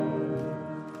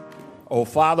O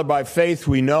Father, by faith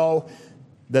we know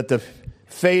that the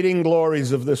fading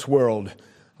glories of this world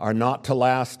are not to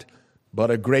last,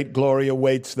 but a great glory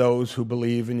awaits those who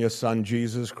believe in your Son,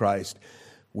 Jesus Christ.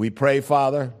 We pray,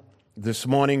 Father, this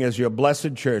morning as your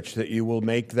blessed church, that you will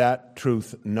make that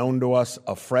truth known to us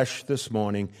afresh this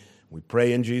morning. We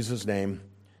pray in Jesus' name.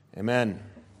 Amen.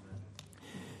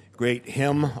 Great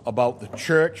hymn about the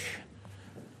church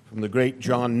from the great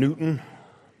John Newton.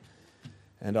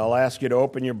 And I'll ask you to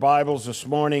open your Bibles this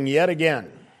morning yet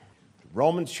again.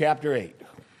 Romans chapter 8.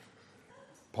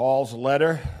 Paul's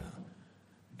letter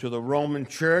to the Roman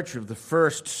church of the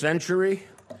first century,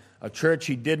 a church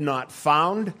he did not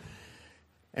found.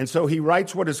 And so he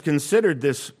writes what is considered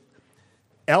this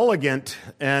elegant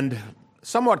and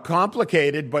somewhat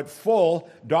complicated but full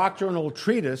doctrinal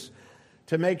treatise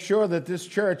to make sure that this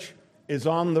church is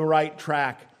on the right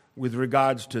track with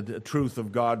regards to the truth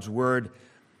of God's word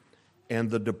and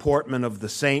the deportment of the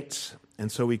saints. And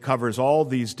so he covers all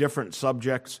these different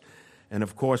subjects. And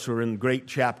of course, we're in great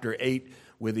chapter 8,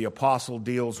 where the apostle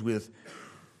deals with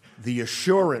the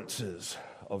assurances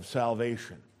of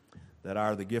salvation that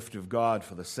are the gift of God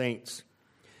for the saints.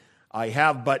 I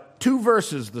have but 2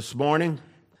 verses this morning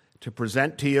to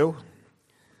present to you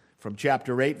from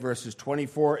chapter 8, verses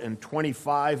 24 and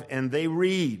 25, and they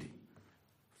read,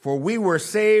 "For we were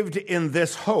saved in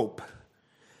this hope,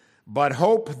 but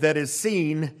hope that is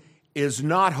seen is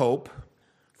not hope.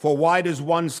 For why does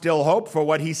one still hope for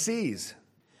what he sees?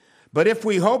 But if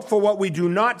we hope for what we do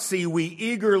not see, we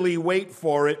eagerly wait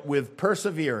for it with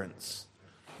perseverance."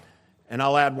 And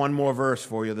I'll add one more verse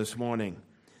for you this morning.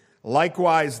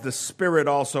 "Likewise, the Spirit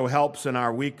also helps in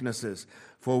our weaknesses,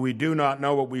 for we do not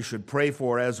know what we should pray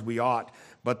for as we ought,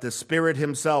 but the Spirit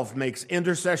himself makes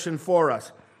intercession for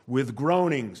us with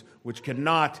groanings which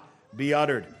cannot be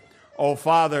uttered." Oh,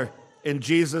 Father, in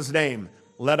Jesus' name,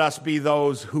 let us be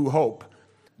those who hope.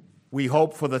 We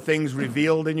hope for the things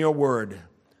revealed in your word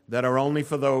that are only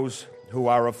for those who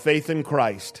are of faith in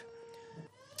Christ.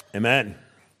 Amen.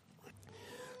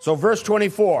 So verse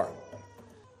 24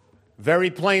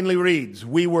 very plainly reads,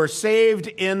 "We were saved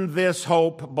in this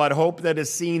hope, but hope that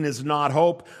is seen is not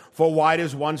hope. For why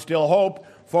does one still hope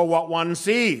for what one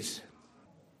sees?"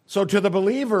 So to the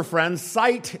believer, friends,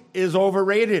 sight is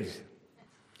overrated.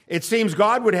 It seems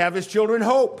God would have his children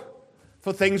hope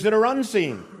for things that are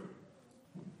unseen.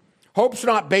 Hope's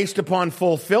not based upon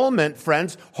fulfillment,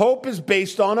 friends. Hope is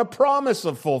based on a promise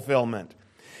of fulfillment.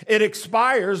 It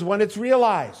expires when it's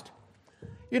realized.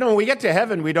 You know, when we get to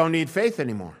heaven, we don't need faith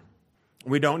anymore.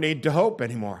 We don't need to hope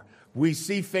anymore. We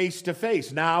see face to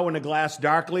face, now in a glass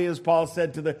darkly, as Paul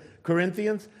said to the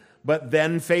Corinthians, but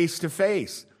then face to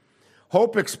face.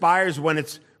 Hope expires when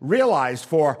it's realized,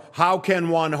 for how can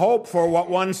one hope for what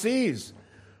one sees?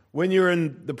 When you're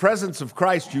in the presence of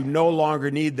Christ, you no longer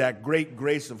need that great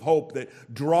grace of hope that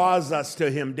draws us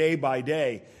to him day by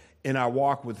day in our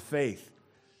walk with faith.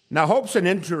 Now, hope's an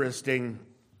interesting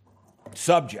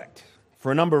subject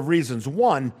for a number of reasons.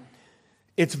 One,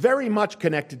 it's very much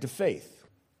connected to faith,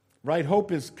 right?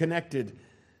 Hope is connected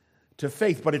to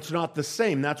faith, but it's not the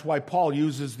same. That's why Paul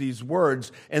uses these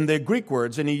words, and they're Greek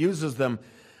words, and he uses them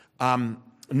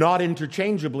not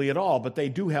interchangeably at all, but they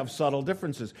do have subtle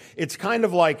differences. It's kind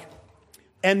of like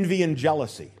envy and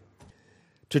jealousy.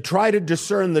 To try to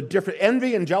discern the different,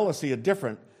 envy and jealousy are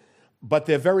different, but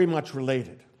they're very much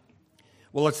related.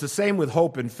 Well, it's the same with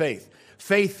hope and faith.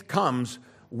 Faith comes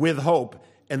with hope,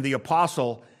 and the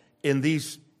apostle in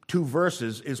these 2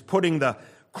 verses is putting the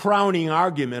crowning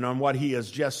argument on what he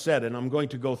has just said, and I'm going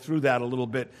to go through that a little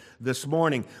bit this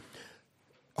morning.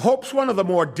 Hope's one of the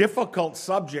more difficult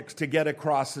subjects to get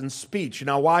across in speech.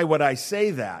 Now, why would I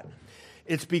say that?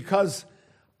 It's because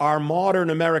our modern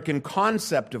American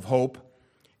concept of hope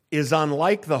is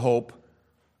unlike the hope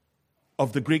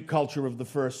of the Greek culture of the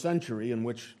first century, in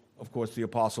which, of course, the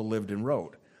apostle lived and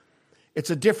wrote. It's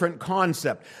a different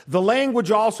concept. The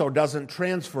language also doesn't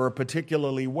transfer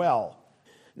particularly well.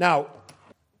 Now,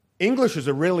 English is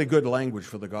a really good language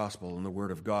for the gospel and the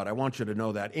word of God. I want you to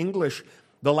know that. English,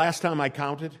 the last time I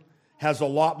counted, has a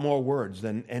lot more words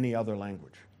than any other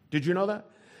language. Did you know that?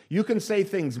 You can say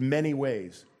things many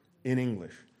ways in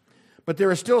English. But there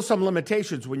are still some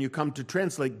limitations when you come to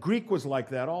translate. Greek was like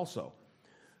that also.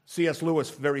 C.S.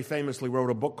 Lewis very famously wrote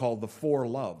a book called The Four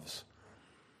Loves.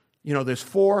 You know, there's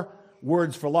 4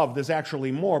 words for love. There's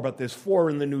actually more, but there's 4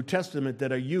 in the New Testament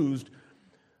that are used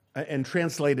and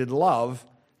translated love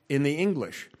in the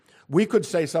English. We could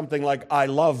say something like, "I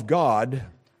love God,"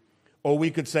 or we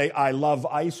could say, "I love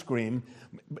ice cream."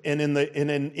 And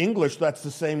in English, that's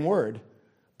the same word.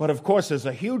 But of course, there's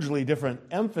a hugely different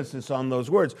emphasis on those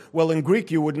words. Well, in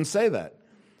Greek, you wouldn't say that.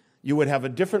 You would have a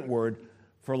different word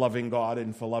for loving God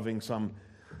and for loving some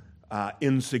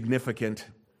insignificant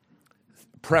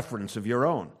preference of your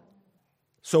own.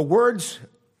 So words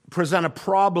present a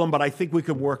problem, but I think we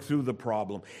can work through the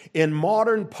problem. In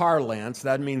modern parlance,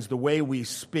 that means the way we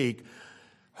speak,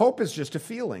 hope is just a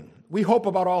feeling. We hope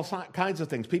about all kinds of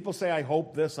things. People say, I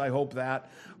hope this, I hope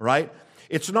that, right?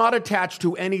 It's not attached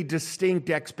to any distinct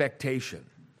expectation,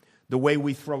 the way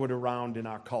we throw it around in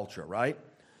our culture, right?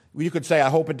 You could say, I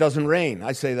hope it doesn't rain.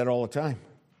 I say that all the time.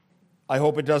 I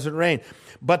hope it doesn't rain.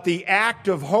 But the act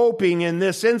of hoping in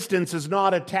this instance is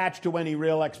not attached to any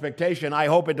real expectation. I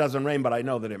hope it doesn't rain, but I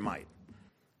know that it might.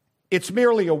 It's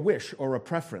merely a wish or a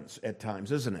preference at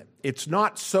times, isn't it? It's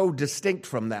not so distinct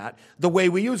from that, the way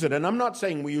we use it. And I'm not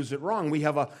saying we use it wrong. We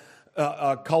have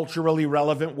a culturally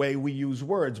relevant way we use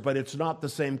words, but it's not the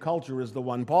same culture as the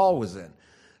one Paul was in.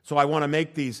 So I want to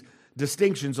make these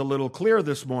distinctions a little clear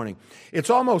this morning. It's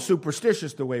almost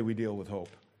superstitious the way we deal with hope.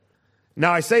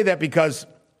 Now, I say that because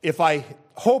if I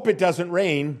hope it doesn't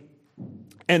rain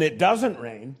and it doesn't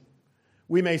rain,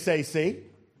 we may say, see,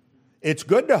 it's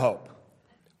good to hope.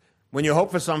 When you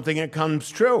hope for something, it comes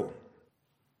true.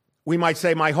 We might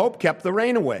say, my hope kept the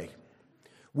rain away.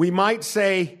 We might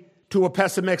say to a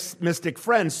pessimistic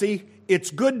friend, see,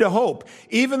 it's good to hope,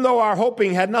 even though our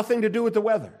hoping had nothing to do with the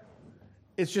weather.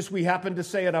 It's just we happened to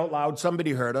say it out loud,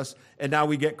 somebody heard us, and now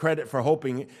we get credit for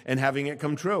hoping and having it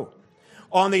come true.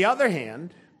 On the other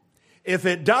hand, if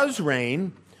it does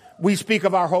rain, we speak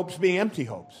of our hopes being empty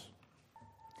hopes.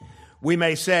 We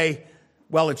may say,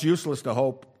 well, it's useless to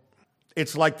hope.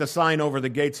 It's like the sign over the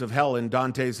gates of hell in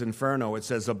Dante's Inferno. It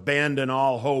says, abandon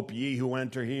all hope, ye who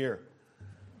enter here.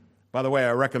 By the way,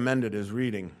 I recommend it as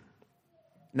reading.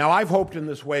 Now, I've hoped in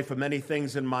this way for many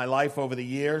things in my life over the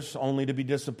years, only to be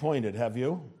disappointed. Have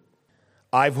you?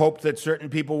 I've hoped that certain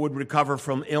people would recover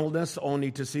from illness,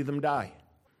 only to see them die.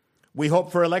 We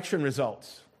hope for election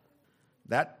results.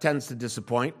 That tends to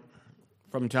disappoint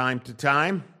from time to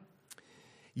time.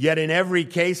 Yet in every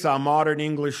case, our modern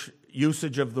English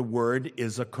usage of the word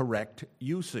is a correct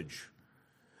usage.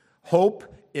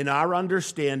 Hope, in our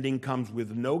understanding, comes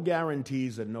with no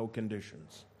guarantees and no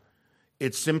conditions.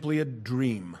 It's simply a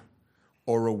dream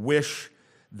or a wish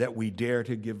that we dare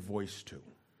to give voice to.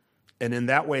 And in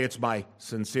that way, it's my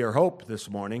sincere hope this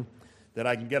morning that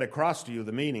I can get across to you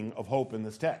the meaning of hope in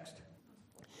this text.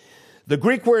 The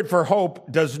Greek word for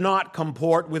hope does not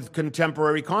comport with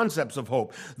contemporary concepts of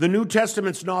hope. The New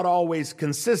Testament's not always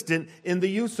consistent in the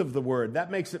use of the word.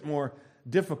 That makes it more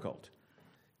difficult.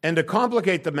 And to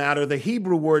complicate the matter, the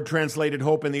Hebrew word translated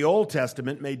hope in the Old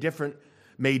Testament may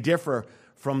differ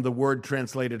from the word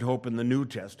translated hope in the New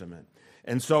Testament.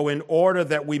 And so in order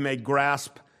that we may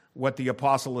grasp what the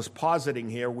apostle is positing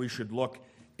here, we should look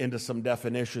into some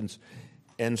definitions.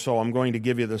 And so I'm going to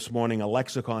give you this morning a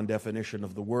lexicon definition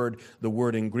of the word. The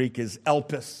word in Greek is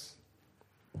elpis.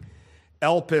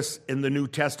 Elpis in the New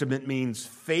Testament means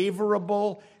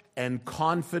favorable and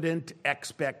confident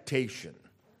expectation.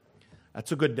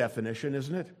 That's a good definition,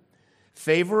 isn't it?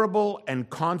 Favorable and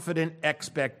confident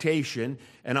expectation,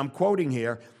 and I'm quoting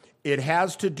here, it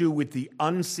has to do with the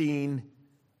unseen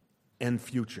and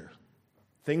future.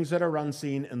 Things that are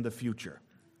unseen in the future.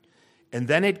 And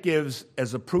then it gives,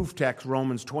 as a proof text,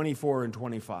 Romans 24 and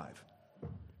 25,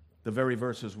 the very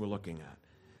verses we're looking at.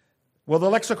 Well, the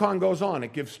lexicon goes on.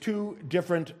 It gives two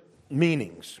different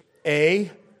meanings.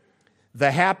 A, the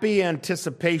happy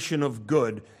anticipation of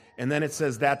good, and then it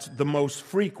says that's the most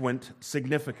frequent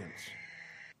significance.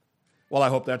 Well, I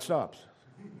hope that stops.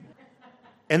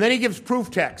 And then he gives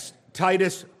proof text,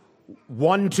 Titus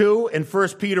 1:2 and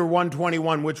 1 Peter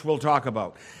 1:21, which we'll talk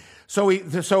about.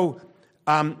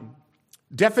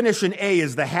 Definition A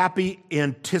is the happy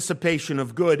anticipation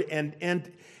of good,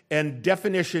 and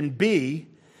definition B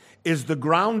is the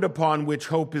ground upon which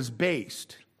hope is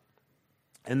based.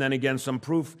 And then again, some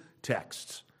proof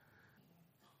texts.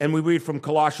 And we read from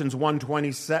Colossians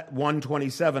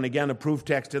 1:27, again, a proof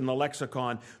text in the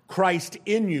lexicon. Christ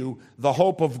in you, the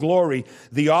hope of glory,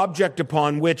 the object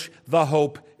upon which the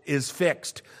hope is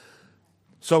fixed.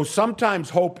 So sometimes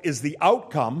hope is the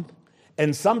outcome,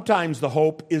 and sometimes the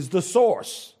hope is the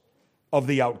source of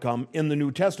the outcome in the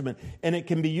New Testament. And it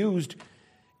can be used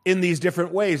in these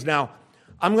different ways. Now,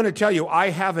 I'm going to tell you, I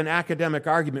have an academic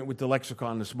argument with the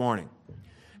lexicon this morning,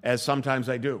 as sometimes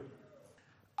I do.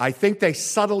 I think they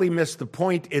subtly miss the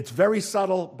point. It's very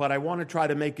subtle, but I want to try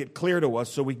to make it clear to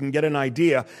us so we can get an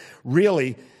idea,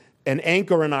 really, an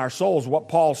anchor in our souls, what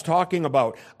Paul's talking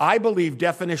about. I believe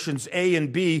definitions A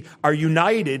and B are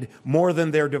united more than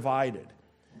they're divided.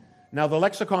 Now, the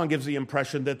lexicon gives the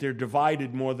impression that they're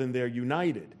divided more than they're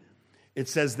united. It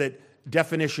says that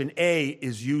definition A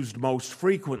is used most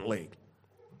frequently.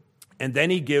 And then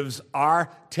he gives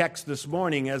our text this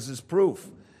morning as his proof.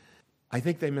 I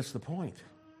think they miss the point.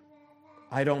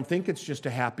 I don't think it's just a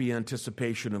happy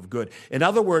anticipation of good. In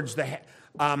other words, the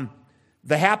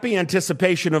happy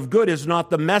anticipation of good is not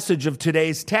the message of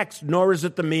today's text, nor is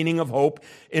it the meaning of hope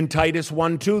in Titus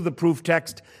 1:2, the proof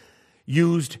text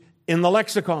used in the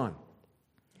lexicon.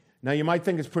 Now, you might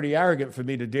think it's pretty arrogant for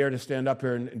me to dare to stand up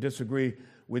here and disagree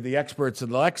with the experts in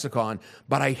the lexicon,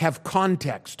 but I have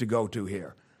context to go to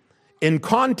here. In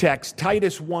context,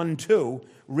 Titus 1:2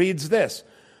 reads this: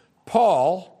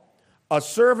 Paul, a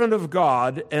servant of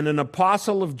God and an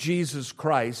apostle of Jesus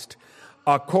Christ,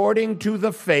 according to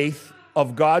the faith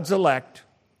of God's elect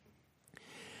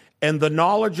and the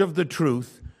knowledge of the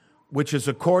truth, which is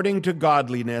according to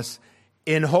godliness,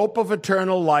 in hope of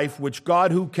eternal life, which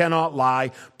God, who cannot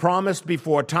lie, promised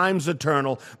before times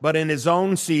eternal, but in his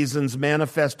own seasons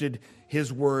manifested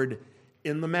his word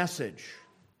in the message.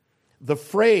 The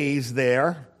phrase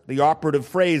there, the operative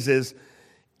phrase is,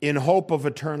 in hope of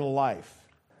eternal life.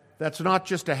 That's not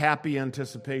just a happy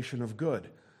anticipation of good.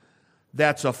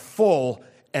 That's a full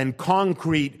and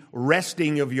concrete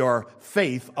resting of your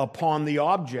faith upon the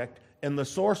object and the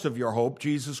source of your hope,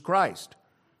 Jesus Christ.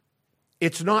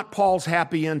 It's not Paul's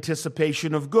happy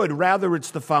anticipation of good. Rather,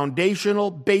 it's the foundational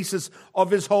basis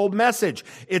of his whole message.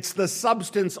 It's the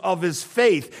substance of his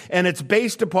faith, and it's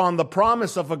based upon the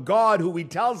promise of a God who, he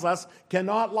tells us,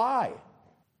 cannot lie.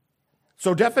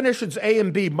 So definitions A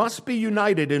and B must be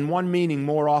united in one meaning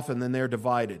more often than they're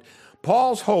divided.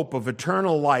 Paul's hope of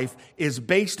eternal life is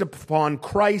based upon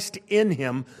Christ in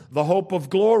him, the hope of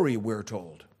glory, we're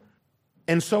told.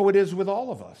 And so it is with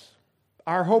all of us.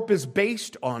 Our hope is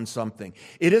based on something.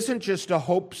 It isn't just a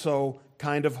hope-so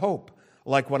kind of hope.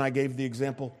 Like when I gave the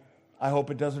example, I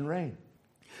hope it doesn't rain.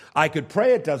 I could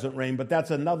pray it doesn't rain, but that's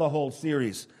another whole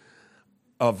series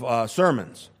of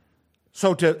sermons.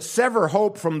 So to sever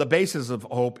hope from the basis of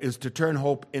hope is to turn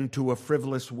hope into a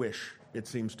frivolous wish, it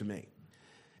seems to me.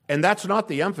 And that's not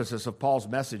the emphasis of Paul's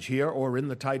message here or in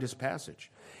the Titus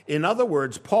passage. In other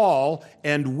words, Paul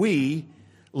and we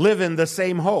live in the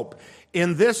same hope.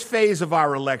 In this phase of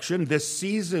our election, this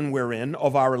season we're in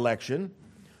of our election,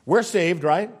 we're saved,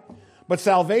 right? But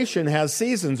salvation has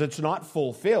seasons. It's not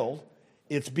fulfilled.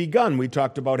 It's begun. We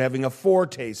talked about having a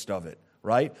foretaste of it,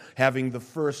 right? Having the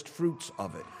first fruits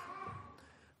of it.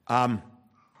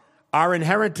 Our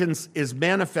inheritance is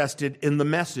manifested in the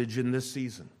message in this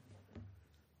season.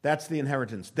 That's the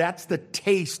inheritance. That's the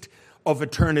taste of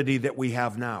eternity that we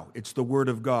have now. It's the Word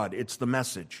of God. It's the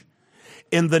message.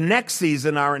 In the next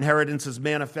season, our inheritance is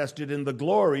manifested in the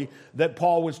glory that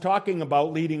Paul was talking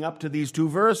about leading up to these two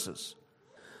verses.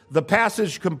 The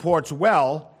passage comports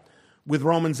well with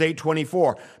Romans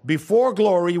 8:24. Before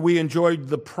glory, we enjoyed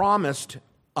the promised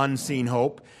unseen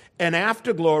hope, and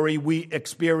after glory, we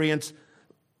experience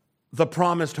the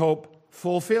promised hope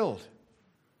fulfilled.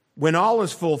 When all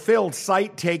is fulfilled,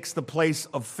 sight takes the place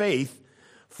of faith.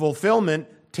 Fulfillment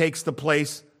takes the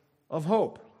place of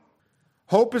hope.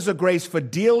 Hope is a grace for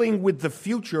dealing with the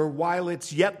future while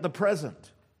it's yet the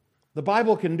present. The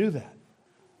Bible can do that.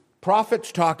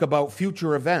 Prophets talk about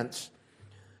future events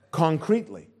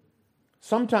concretely,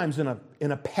 sometimes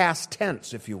in a past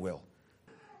tense, if you will.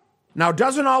 Now,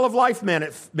 doesn't all of life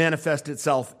manifest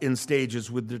itself in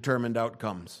stages with determined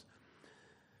outcomes?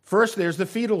 First, there's the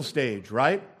fetal stage,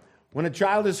 right? When a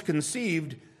child is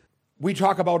conceived, we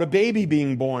talk about a baby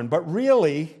being born, but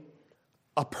really,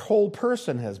 a whole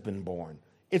person has been born.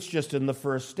 It's just in the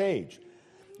first stage.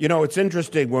 You know, it's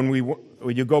interesting when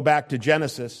you go back to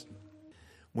Genesis,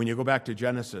 when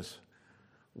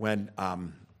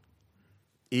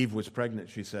Eve was pregnant,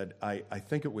 she said,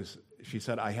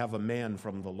 I have a man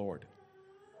from the Lord.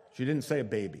 She didn't say a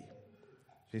baby.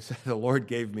 She said, the Lord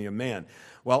gave me a man.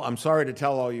 Well, I'm sorry to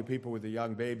tell all you people with the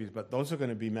young babies, but those are going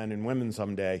to be men and women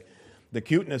someday. The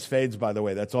cuteness fades, by the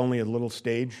way. That's only a little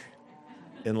stage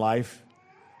in life,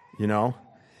 you know.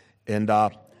 And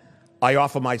I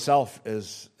offer myself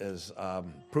as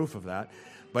proof of that.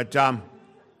 But,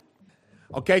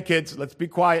 okay, kids, let's be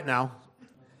quiet now.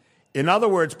 In other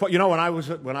words, you know, when I was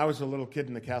a little kid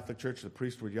in the Catholic Church, the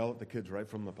priest would yell at the kids right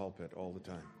from the pulpit all the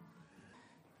time.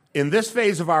 In this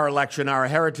phase of our election, our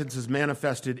inheritance is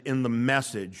manifested in the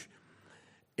message,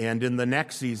 and in the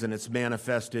next season, it's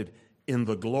manifested in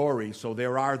the glory. So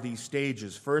there are these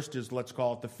stages. First is, let's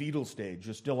call it the fetal stage.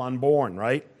 You're still unborn,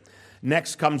 right?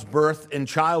 Next comes birth and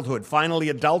childhood, finally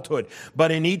adulthood.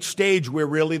 But in each stage, we're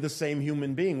really the same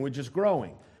human being. We're just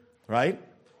growing, right?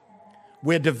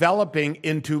 We're developing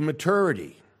into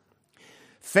maturity.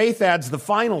 Faith adds the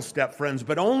final step, friends,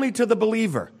 but only to the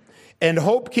believer. And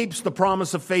hope keeps the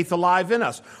promise of faith alive in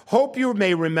us. Hope, you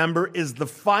may remember, is the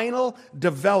final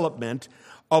development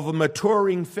of a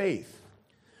maturing faith.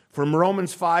 From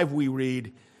Romans 5 we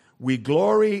read, "We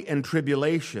glory in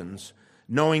tribulations,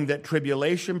 knowing that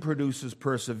tribulation produces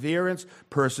perseverance,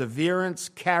 perseverance,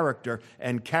 character,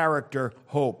 and character,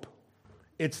 hope."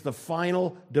 It's the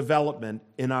final development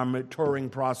in our maturing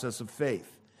process of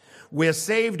faith. We're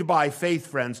saved by faith,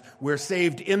 friends. We're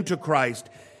saved into Christ,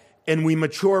 and we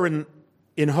mature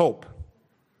in hope.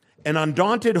 An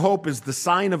undaunted hope is the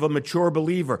sign of a mature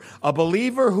believer, a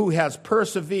believer who has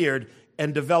persevered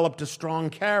and developed a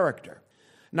strong character.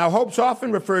 Now, hope's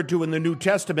often referred to in the New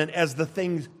Testament as the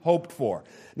things hoped for.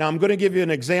 Now, I'm going to give you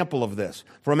an example of this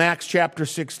from Acts chapter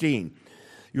 16.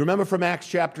 You remember from Acts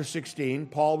chapter 16,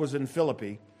 Paul was in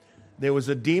Philippi. There was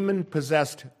a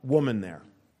demon-possessed woman there.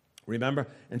 Remember?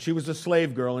 And she was a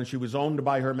slave girl, and she was owned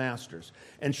by her masters.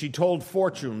 And she told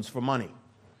fortunes for money.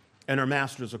 And her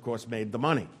masters, of course, made the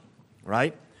money,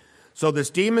 right? So this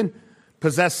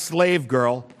demon-possessed slave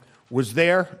girl was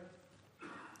there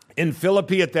in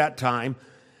Philippi at that time.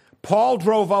 Paul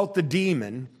drove out the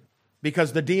demon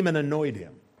because the demon annoyed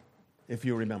him, if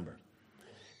you remember.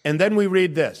 And then we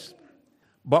read this.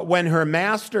 "But when her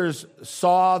masters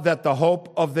saw that the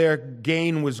hope of their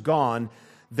gain was gone,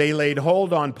 they laid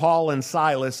hold on Paul and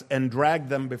Silas and dragged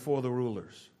them before the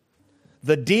rulers."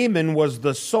 The demon was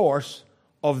the source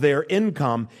of their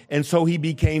income, and so he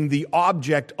became the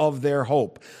object of their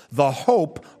hope. The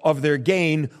hope of their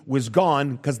gain was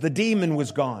gone because the demon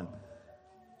was gone.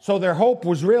 So their hope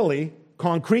was really,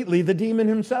 concretely, the demon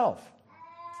himself.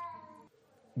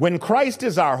 When Christ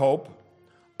is our hope,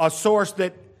 a source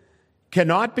that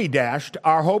cannot be dashed,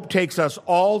 our hope takes us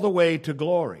all the way to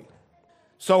glory.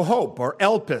 So hope, or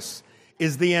elpis,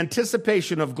 is the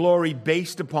anticipation of glory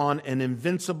based upon an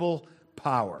invincible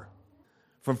power.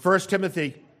 From 1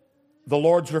 Timothy, the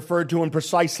Lord's referred to in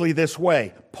precisely this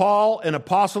way. "Paul, an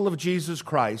apostle of Jesus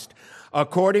Christ,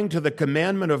 according to the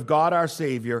commandment of God our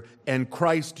Savior, and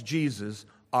Christ Jesus,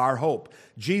 our hope."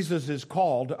 Jesus is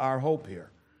called our hope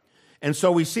here. And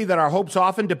so we see that our hope's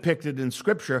often depicted in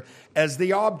Scripture as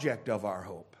the object of our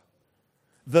hope.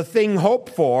 The thing hoped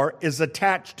for is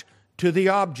attached to the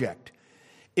object.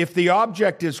 If the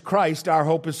object is Christ, our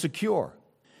hope is secure.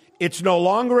 It's no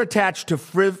longer attached to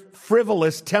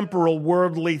frivolous, temporal,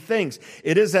 worldly things.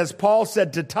 It is, as Paul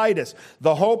said to Titus,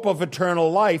 the hope of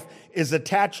eternal life is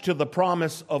attached to the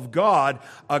promise of God,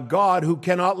 a God who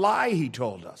cannot lie, he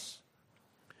told us.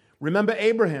 Remember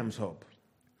Abraham's hope.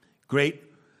 Great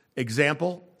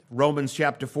example, Romans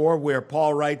chapter 4, where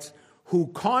Paul writes, "Who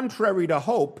contrary to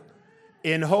hope,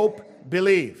 in hope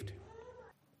believed."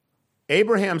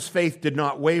 Abraham's faith did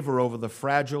not waver over the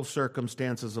fragile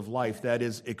circumstances of life, that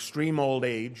is, extreme old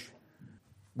age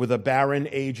with a barren,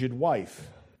 aged wife.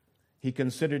 He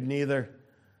considered neither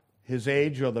his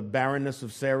age or the barrenness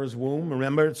of Sarah's womb.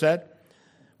 Remember it said?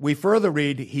 We further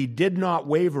read, "He did not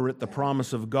waver at the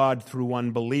promise of God through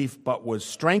unbelief, but was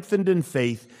strengthened in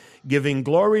faith, giving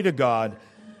glory to God,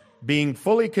 being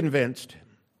fully convinced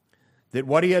that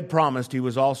what he had promised he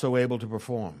was also able to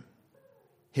perform."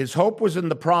 His hope was in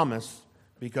the promise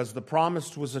because the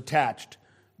promise was attached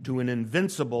to an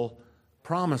invincible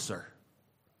promiser.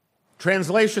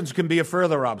 Translations can be a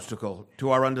further obstacle to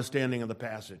our understanding of the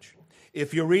passage.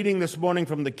 If you're reading this morning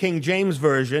from the King James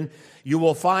Version, you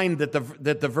will find that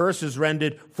the verse is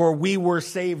rendered, "For we were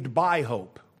saved by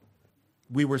hope."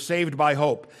 We were saved by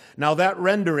hope. Now, that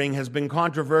rendering has been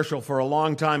controversial for a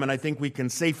long time, and I think we can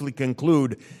safely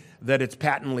conclude that it's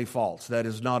patently false. That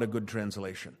is not a good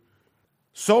translation.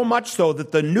 So much so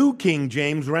that the New King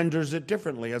James renders it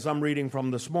differently, as I'm reading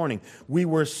from this morning. "We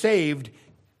were saved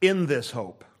in this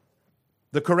hope."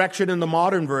 The correction in the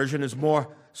modern version is more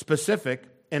specific,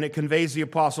 and it conveys the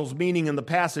apostle's meaning in the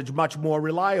passage much more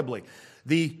reliably.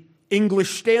 The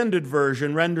English Standard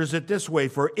Version renders it this way,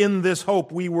 "For in this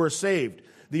hope we were saved."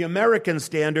 The American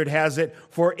Standard has it,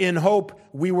 "For in hope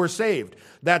we were saved."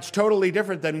 That's totally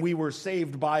different than "we were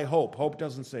saved by hope." Hope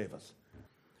doesn't save us.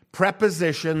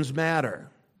 Prepositions matter.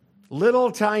 Little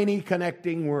tiny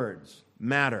connecting words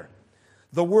matter.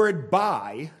 The word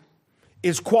 "by"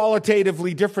 is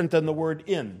qualitatively different than the word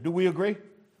 "in." Do we agree?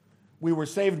 We were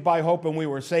saved by hope and we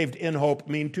were saved in hope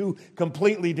mean two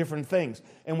completely different things,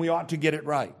 and we ought to get it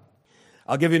right.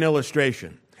 I'll give you an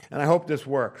illustration, and I hope this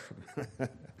works.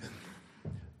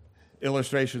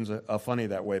 Illustrations are funny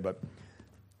that way, but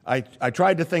I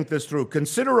tried to think this through.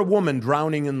 Consider a woman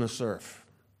drowning in the surf.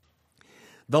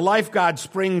 The lifeguard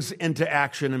springs into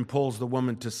action and pulls the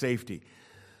woman to safety.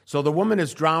 So the woman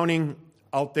is drowning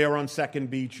out there on Second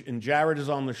Beach, and Jared is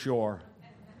on the shore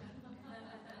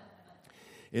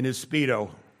in his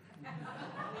Speedo.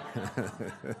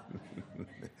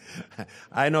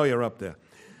 I know you're up there.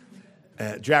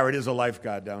 Jared is a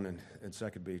lifeguard down in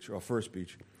Second Beach, or First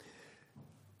Beach.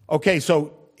 Okay,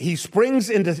 so he springs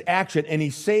into action and he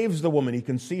saves the woman. He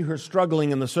can see her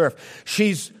struggling in the surf.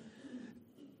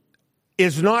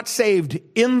 Is not saved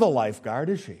in the lifeguard,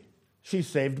 is she? She's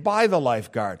saved by the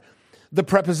lifeguard. The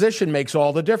preposition makes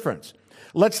all the difference.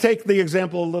 Let's take the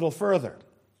example a little further.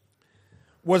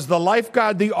 Was the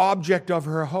lifeguard the object of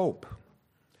her hope?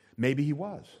 Maybe he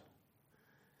was.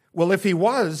 Well, if he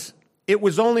was, it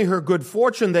was only her good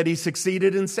fortune that he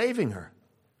succeeded in saving her.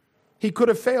 He could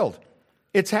have failed.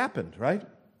 It's happened, right?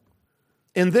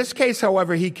 In this case,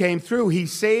 however, he came through. He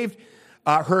saved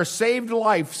her saved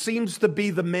life seems to be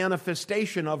the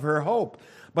manifestation of her hope.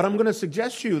 But I'm going to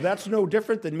suggest to you that's no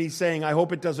different than me saying, I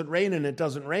hope it doesn't rain, and it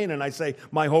doesn't rain, and I say,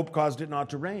 my hope caused it not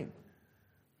to rain.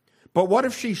 But what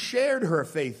if she shared her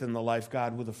faith in the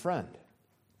lifeguard with a friend?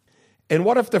 And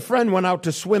what if the friend went out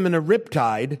to swim in a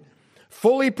riptide,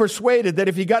 fully persuaded that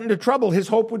if he got into trouble, his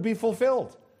hope would be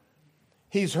fulfilled?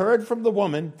 He's heard from the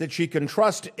woman that she can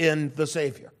trust in the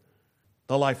Savior,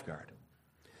 the lifeguard.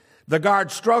 The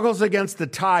guard struggles against the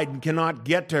tide and cannot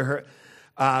get to her,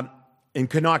 and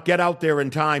cannot get out there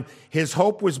in time. His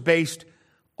hope was based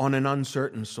on an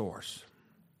uncertain source.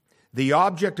 The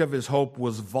object of his hope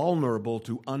was vulnerable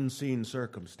to unseen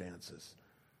circumstances,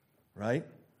 right?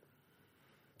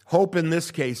 Hope in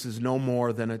this case is no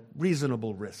more than a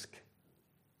reasonable risk,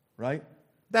 right?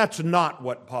 That's not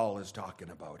what Paul is talking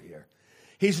about here.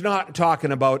 He's not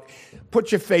talking about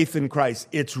put your faith in Christ.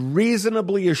 It's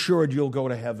reasonably assured you'll go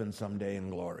to heaven someday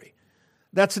in glory.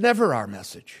 That's never our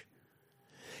message.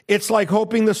 It's like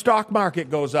hoping the stock market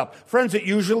goes up. Friends, it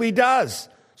usually does.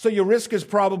 So your risk is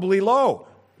probably low.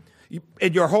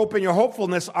 And your hope and your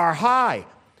hopefulness are high.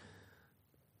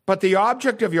 But the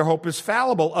object of your hope is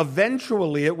fallible.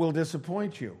 Eventually, it will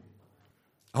disappoint you.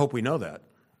 I hope we know that.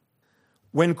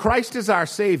 When Christ is our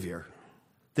Savior,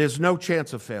 there's no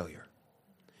chance of failure.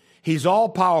 He's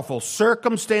all-powerful.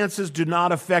 Circumstances do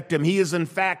not affect him. He is, in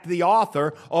fact, the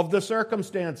author of the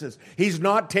circumstances. He's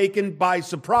not taken by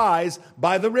surprise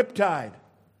by the riptide.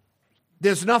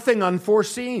 There's nothing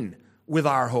unforeseen with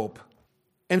our hope.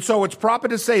 And so it's proper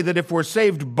to say that if we're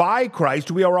saved by Christ,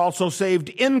 we are also saved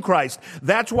in Christ.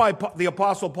 That's why the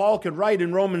Apostle Paul could write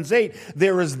in Romans 8,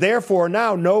 there is therefore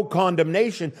now no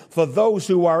condemnation for those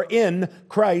who are in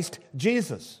Christ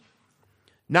Jesus.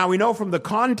 Now, we know from the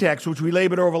context, which we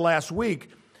labored over last week,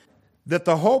 that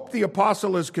the hope the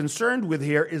apostle is concerned with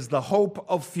here is the hope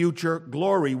of future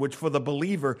glory, which for the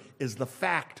believer is the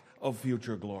fact of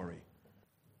future glory.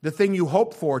 The thing you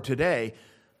hope for today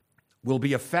will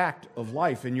be a fact of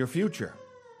life in your future.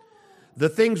 The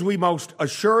things we most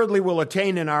assuredly will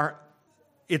attain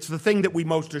it's the thing that we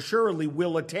most assuredly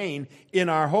will attain in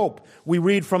our hope. We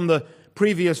read from the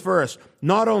previous verse,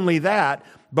 not only that,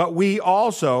 but we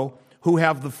also who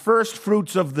have the first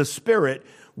fruits of the Spirit,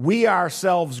 we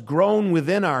ourselves groan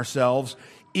within ourselves,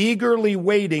 eagerly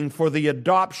waiting for the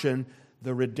adoption,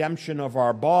 the redemption of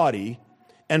our body.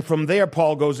 And from there,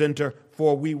 Paul goes into,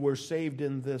 for we were saved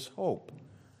in this hope.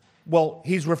 Well,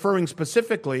 he's referring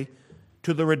specifically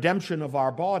to the redemption of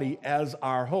our body as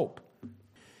our hope.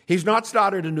 He's not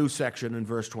started a new section in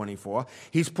verse 24.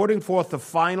 He's putting forth the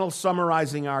final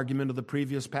summarizing argument of the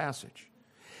previous passage.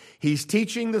 He's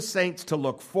teaching the saints to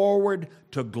look forward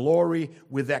to glory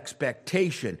with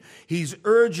expectation. He's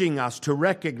urging us to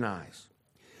recognize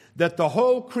that the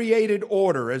whole created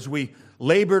order, as we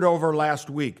labored over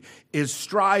last week, is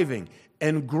striving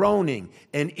and groaning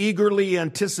and eagerly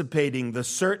anticipating the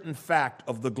certain fact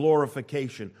of the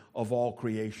glorification of all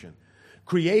creation.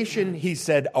 Creation, he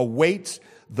said, awaits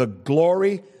the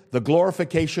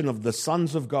glorification of the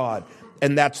sons of God.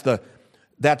 And that's the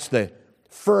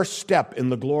first step in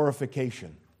the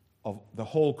glorification of the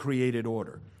whole created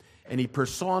order. And he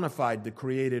personified the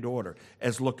created order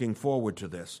as looking forward to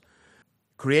this.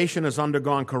 Creation has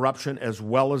undergone corruption as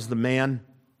well as the man.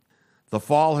 The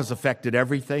fall has affected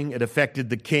everything. It affected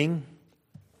the king.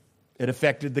 It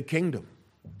affected the kingdom.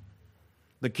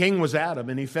 The king was Adam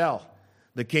and he fell.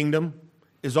 The kingdom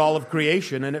is all of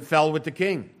creation and it fell with the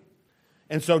king.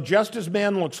 And so just as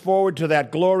man looks forward to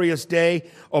that glorious day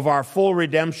of our full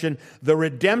redemption, the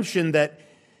redemption that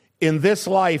in this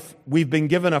life we've been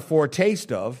given a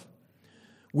foretaste of,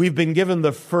 we've been given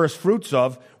the first fruits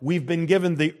of, we've been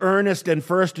given the earnest and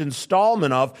first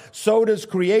installment of, so does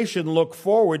creation look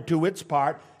forward to its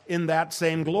part in that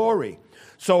same glory.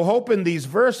 So hope in these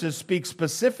verses speaks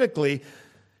specifically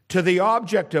to the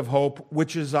object of hope,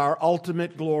 which is our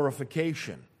ultimate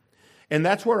glorification. And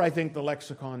that's where I think the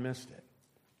lexicon missed it.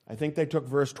 I think they took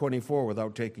verse 24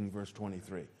 without taking verse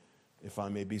 23. if I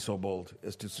may be so bold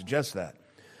as to suggest that.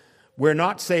 We're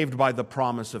not saved by the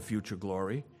promise of future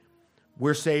glory.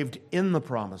 We're saved in the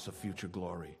promise of future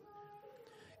glory.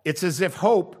 It's as if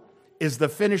hope is the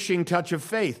finishing touch of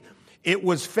faith. It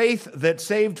was faith that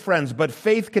saved, friends, but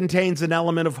faith contains an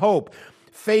element of hope.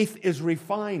 Faith is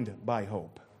refined by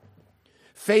hope.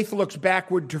 Faith looks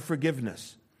backward to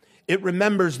forgiveness. It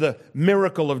remembers the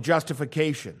miracle of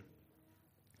justification.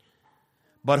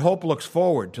 But hope looks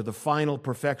forward to the final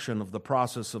perfection of the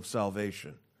process of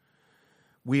salvation.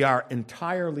 We are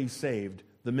entirely saved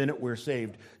the minute we're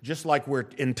saved, just like we're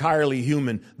entirely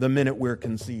human the minute we're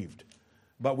conceived.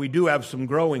 But we do have some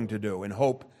growing to do, and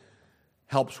hope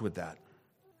helps with that.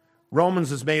 Romans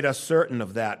has made us certain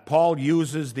of that. Paul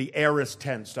uses the aorist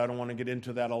tense. I don't want to get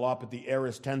into that a lot, but the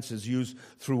aorist tense is used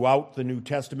throughout the New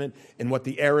Testament. And what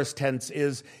the aorist tense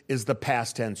is the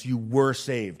past tense. You were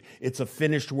saved. It's a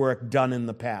finished work done in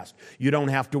the past. You don't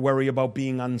have to worry about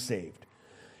being unsaved.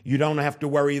 You don't have to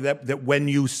worry that when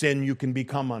you sin, you can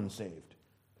become unsaved.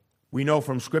 We know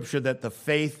from Scripture that the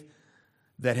faith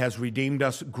that has redeemed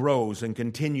us grows and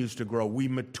continues to grow. We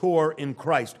mature in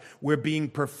Christ. We're being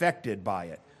perfected by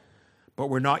it. But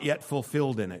we're not yet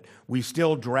fulfilled in it. We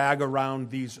still drag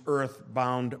around these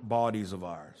earth-bound bodies of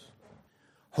ours.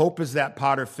 Hope is that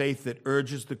part of faith that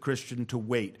urges the Christian to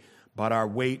wait, but our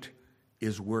wait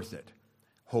is worth it.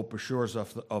 Hope assures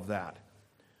us of that.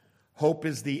 Hope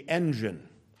is the engine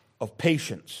of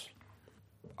patience.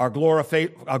 Our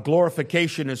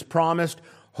glorification is promised.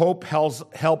 Hope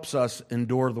helps us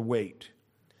endure the wait.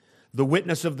 The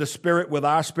witness of the Spirit with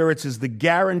our spirits is the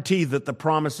guarantee that the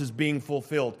promise is being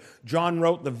fulfilled. John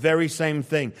wrote the very same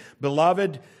thing.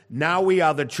 Beloved, now we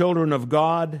are the children of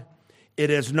God. It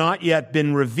has not yet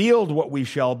been revealed what we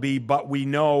shall be, but we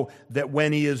know that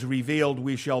when he is revealed,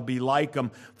 we shall be like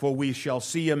him, for we shall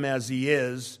see him as he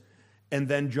is. And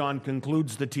then John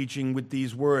concludes the teaching with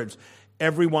these words.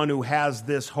 Everyone who has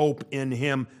this hope in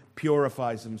him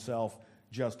purifies himself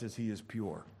just as he is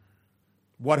pure.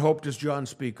 What hope does John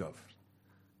speak of?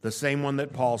 The same one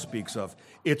that Paul speaks of.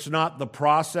 It's not the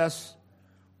process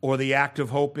or the act of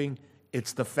hoping.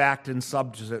 It's the fact and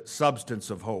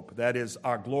substance of hope. That is,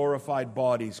 our glorified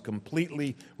bodies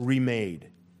completely remade.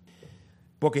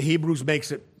 Book of Hebrews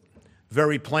makes it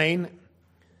very plain.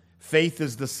 Faith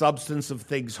is the substance of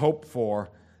things hoped for,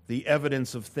 the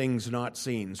evidence of things not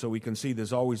seen. So we can see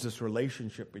there's always this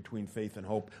relationship between faith and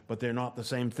hope, but they're not the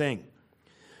same thing.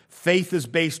 Faith is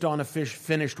based on a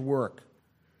finished work.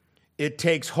 It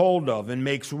takes hold of and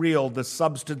makes real the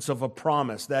substance of a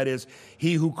promise. That is,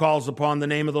 he who calls upon the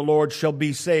name of the Lord shall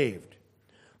be saved.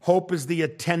 Hope is the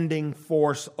attending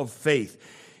force of faith.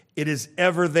 It is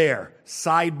ever there,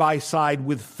 side by side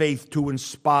with faith, to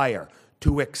inspire,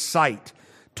 to excite,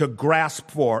 to grasp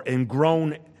for and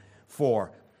groan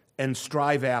for and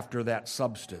strive after that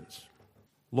substance.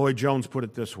 Lloyd Jones put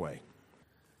it this way.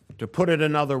 To put it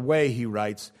another way, he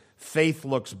writes, faith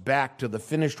looks back to the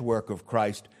finished work of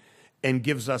Christ and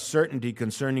gives us certainty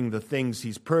concerning the things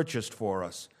he's purchased for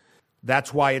us.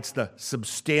 That's why it's the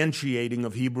substantiating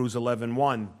of Hebrews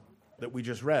 11:1 that we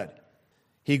just read.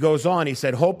 He goes on, he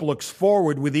said, hope looks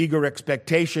forward with eager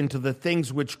expectation to the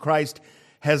things which Christ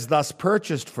has thus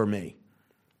purchased for me.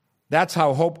 That's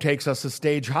how hope takes us a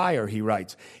stage higher, he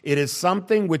writes. It is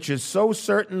something which is so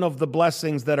certain of the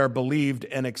blessings that are believed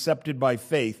and accepted by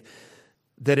faith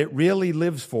that it really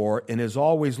lives for and is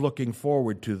always looking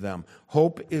forward to them.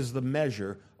 Hope is the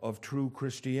measure of true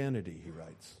Christianity, he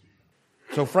writes.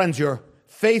 So friends, your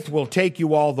faith will take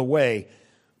you all the way,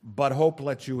 but hope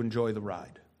lets you enjoy the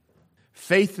ride.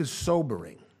 Faith is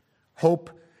sobering.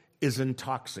 Hope is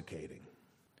intoxicating.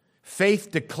 Faith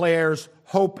declares,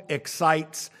 hope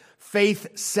excites.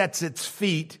 Faith sets its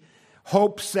feet.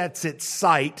 Hope sets its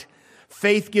sight.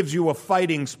 Faith gives you a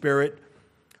fighting spirit.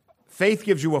 Faith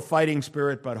gives you a fighting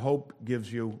spirit, but hope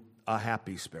gives you a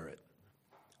happy spirit.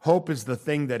 Hope is the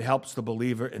thing that helps the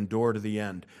believer endure to the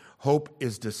end. Hope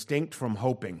is distinct from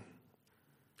hoping.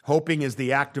 Hoping is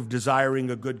the act of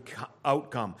desiring a good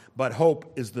outcome, but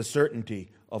hope is the certainty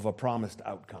of a promised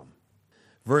outcome.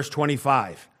 Verse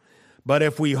 25, but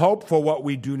if we hope for what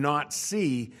we do not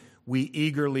see, we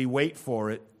eagerly wait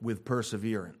for it with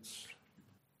perseverance.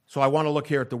 So I want to look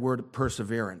here at the word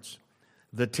perseverance.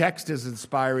 The text is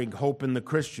inspiring hope in the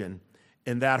Christian,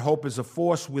 and that hope is a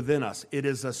force within us. It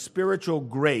is a spiritual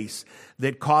grace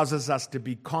that causes us to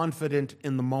be confident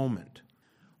in the moment.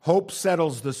 Hope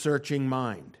settles the searching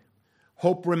mind.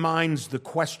 Hope reminds the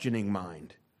questioning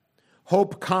mind.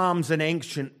 Hope calms an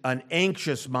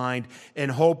anxious mind,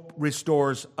 and hope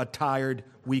restores a tired,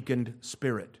 weakened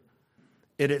spirit.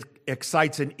 It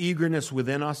excites an eagerness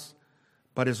within us,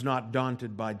 but is not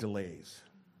daunted by delays.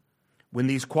 When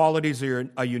these qualities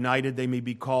are united, they may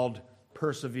be called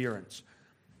perseverance.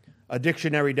 A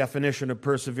dictionary definition of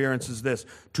perseverance is this: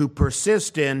 to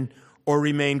persist in or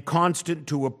remain constant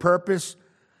to a purpose,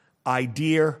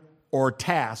 idea, or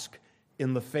task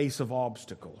in the face of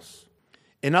obstacles.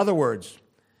 In other words,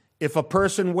 if a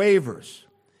person wavers,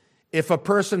 if a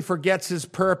person forgets his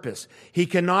purpose, he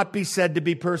cannot be said to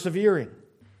be persevering.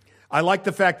 I like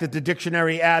the fact that the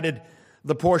dictionary added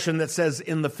the portion that says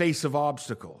in the face of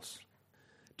obstacles.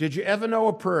 Did you ever know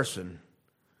a person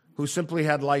who simply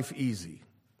had life easy?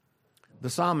 The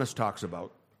psalmist talks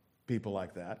about people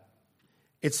like that.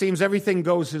 It seems everything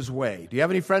goes his way. Do you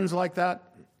have any friends like that?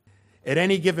 At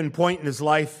any given point in his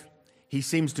life, he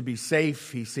seems to be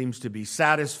safe. He seems to be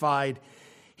satisfied.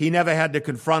 He never had to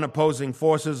confront opposing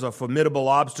forces or formidable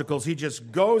obstacles. He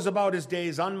just goes about his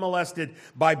days unmolested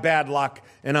by bad luck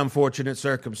and unfortunate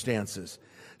circumstances.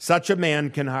 Such a man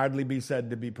can hardly be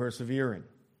said to be persevering,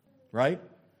 right?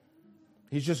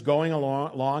 He's just going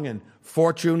along and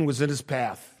fortune was in his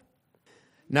path.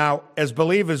 Now, as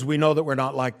believers, we know that we're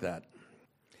not like that.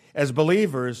 As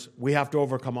believers, we have to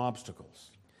overcome obstacles.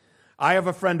 I have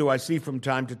a friend who I see from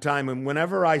time to time, and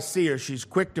whenever I see her, she's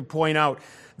quick to point out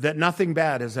that nothing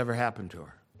bad has ever happened to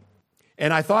her.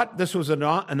 And I thought this was an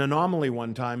anomaly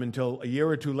one time until a year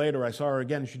or two later I saw her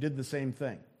again. She did the same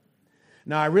thing.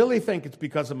 Now, I really think it's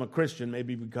because I'm a Christian,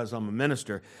 maybe because I'm a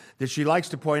minister, that she likes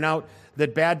to point out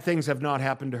that bad things have not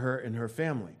happened to her and her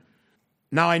family.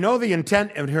 Now, I know the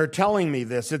intent of her telling me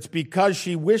this. It's because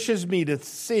she wishes me to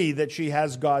see that she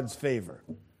has God's favor.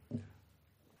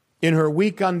 In her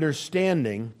weak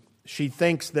understanding, she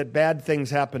thinks that bad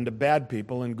things happen to bad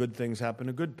people and good things happen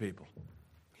to good people.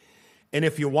 And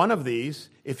if you're one of these,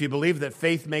 if you believe that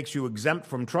faith makes you exempt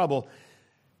from trouble,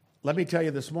 let me tell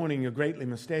you this morning, you're greatly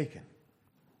mistaken.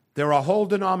 There are whole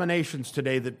denominations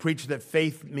today that preach that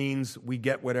faith means we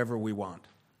get whatever we want.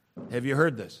 Have you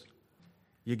heard this?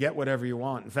 You get whatever you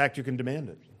want. In fact, you can demand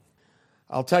it.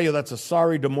 I'll tell you that's a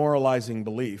sorry, demoralizing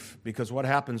belief, because what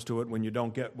happens to it when you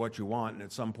don't get what you want, and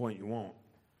at some point you won't?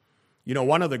 You know,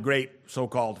 one of the great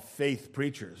so-called faith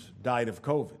preachers died of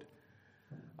COVID.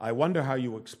 I wonder how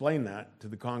you explain that to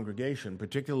the congregation,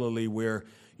 particularly where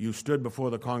you stood before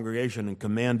the congregation and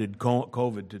commanded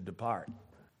COVID to depart.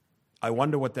 I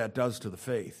wonder what that does to the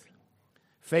faith.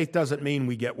 Faith doesn't mean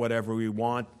we get whatever we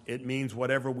want. It means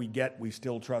whatever we get, we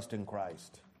still trust in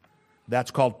Christ.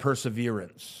 That's called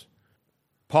perseverance.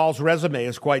 Paul's resume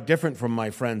is quite different from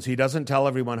my friends. He doesn't tell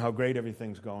everyone how great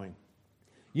everything's going.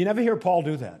 You never hear Paul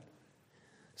do that.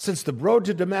 Since the road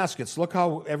to Damascus, look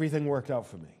how everything worked out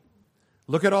for me.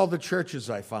 Look at all the churches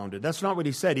I founded. That's not what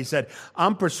he said. He said,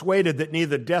 I'm persuaded that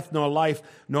neither death nor life,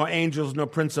 nor angels, nor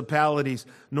principalities,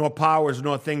 nor powers,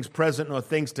 nor things present, nor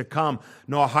things to come,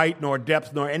 nor height, nor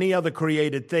depth, nor any other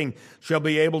created thing shall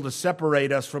be able to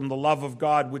separate us from the love of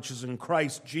God which is in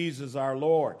Christ Jesus our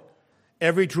Lord.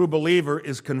 Every true believer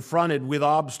is confronted with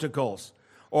obstacles,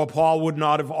 or Paul would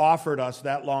not have offered us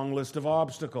that long list of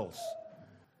obstacles.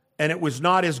 And it was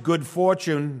not his good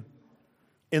fortune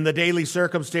in the daily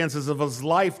circumstances of his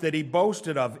life that he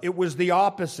boasted of. It was the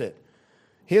opposite.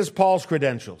 Here's Paul's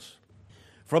credentials.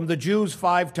 From the Jews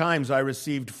 5 times I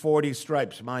received 40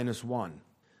 stripes minus 1.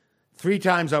 3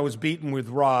 times I was beaten with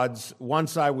rods.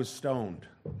 Once I was stoned.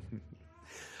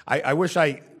 I wish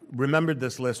I remembered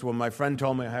this list when my friend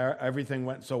told me how everything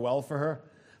went so well for her.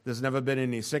 There's never been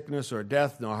any sickness or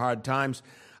death, no hard times.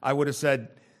 I would have said,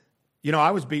 you know,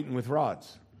 I was beaten with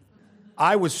rods.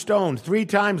 I was stoned. 3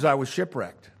 times I was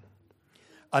shipwrecked.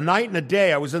 A night and a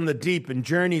day I was in the deep, in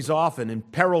journeys often, in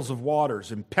perils of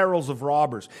waters, in perils of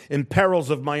robbers, in perils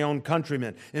of my own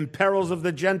countrymen, in perils of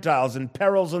the Gentiles, in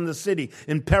perils in the city,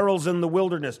 in perils in the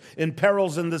wilderness, in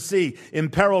perils in the sea, in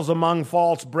perils among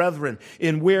false brethren,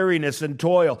 in weariness and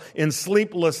toil, in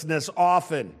sleeplessness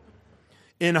often,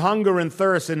 in hunger and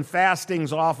thirst, in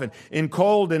fastings often, in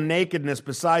cold and nakedness,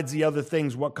 besides the other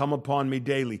things what come upon me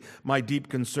daily, my deep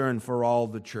concern for all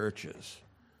the churches.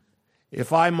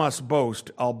 If I must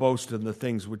boast, I'll boast in the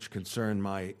things which concern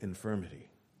my infirmity.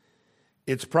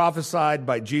 It's prophesied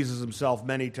by Jesus himself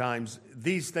many times.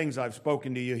 These things I've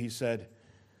spoken to you, he said,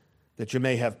 that you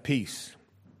may have peace.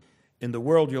 In the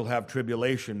world you'll have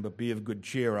tribulation, but be of good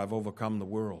cheer. I've overcome the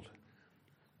world.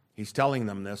 He's telling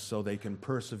them this so they can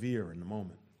persevere in the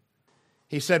moment.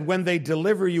 He said, when they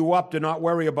deliver you up, do not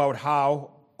worry about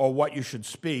how or what you should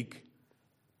speak.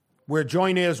 We're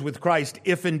joint heirs with Christ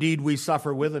if indeed we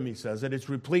suffer with him, he says. And it's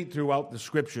replete throughout the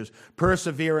scriptures.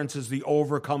 Perseverance is the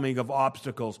overcoming of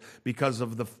obstacles because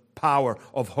of the power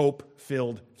of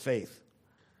hope-filled faith.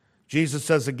 Jesus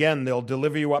says again, they'll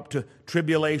deliver you up to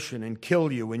tribulation and kill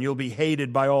you, and you'll be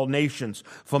hated by all nations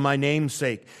for my name's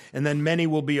sake. And then many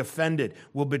will be offended,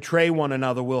 will betray one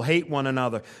another, will hate one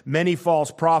another. Many false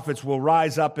prophets will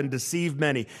rise up and deceive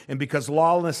many. And because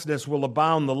lawlessness will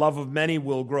abound, the love of many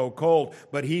will grow cold.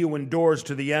 But he who endures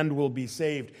to the end will be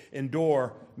saved.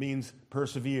 Endure means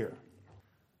persevere.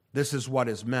 This is what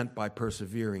is meant by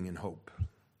persevering in hope.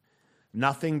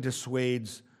 Nothing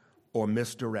dissuades or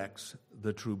misdirects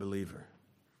the true believer.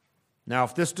 Now,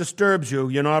 if this disturbs you,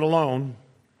 you're not alone.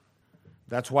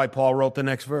 That's why Paul wrote the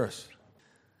next verse.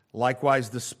 Likewise,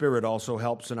 the Spirit also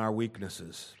helps in our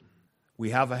weaknesses.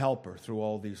 We have a helper through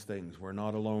all these things. We're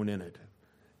not alone in it.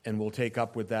 And we'll take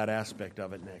up with that aspect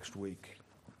of it next week.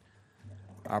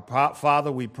 Our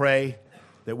Father, we pray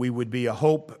that we would be a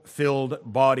hope-filled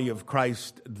body of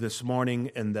Christ this morning,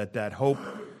 and that hope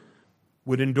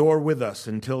would endure with us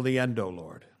until the end, O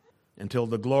Lord. Until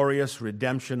the glorious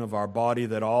redemption of our body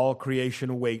that all creation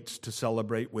awaits to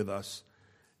celebrate with us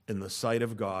in the sight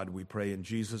of God, we pray in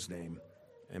Jesus' name.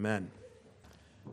 Amen.